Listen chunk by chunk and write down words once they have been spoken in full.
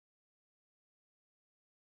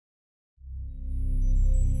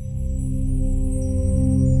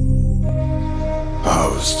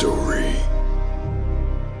story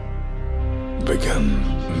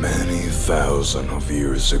began many thousands of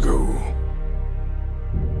years ago.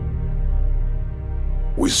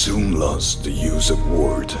 We soon lost the use of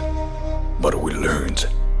word, but we learned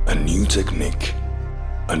a new technique,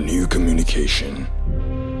 a new communication,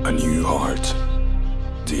 a new art,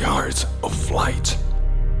 the art of flight.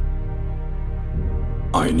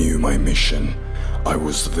 I knew my mission. I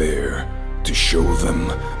was there to show them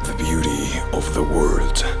the beauty of the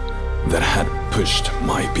world that had pushed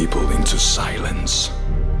my people into silence.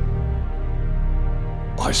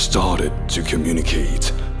 I started to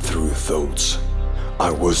communicate through thoughts. I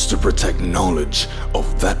was to protect knowledge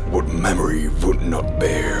of that what memory would not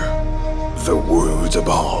bear, the world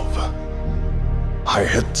above. I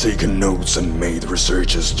had taken notes and made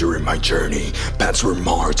researches during my journey. Paths were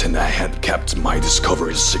marked and I had kept my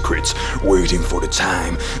discoveries secret, waiting for the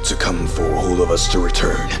time to come for all of us to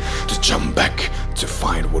return, to jump back to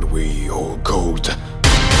find what we all called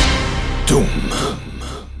duum.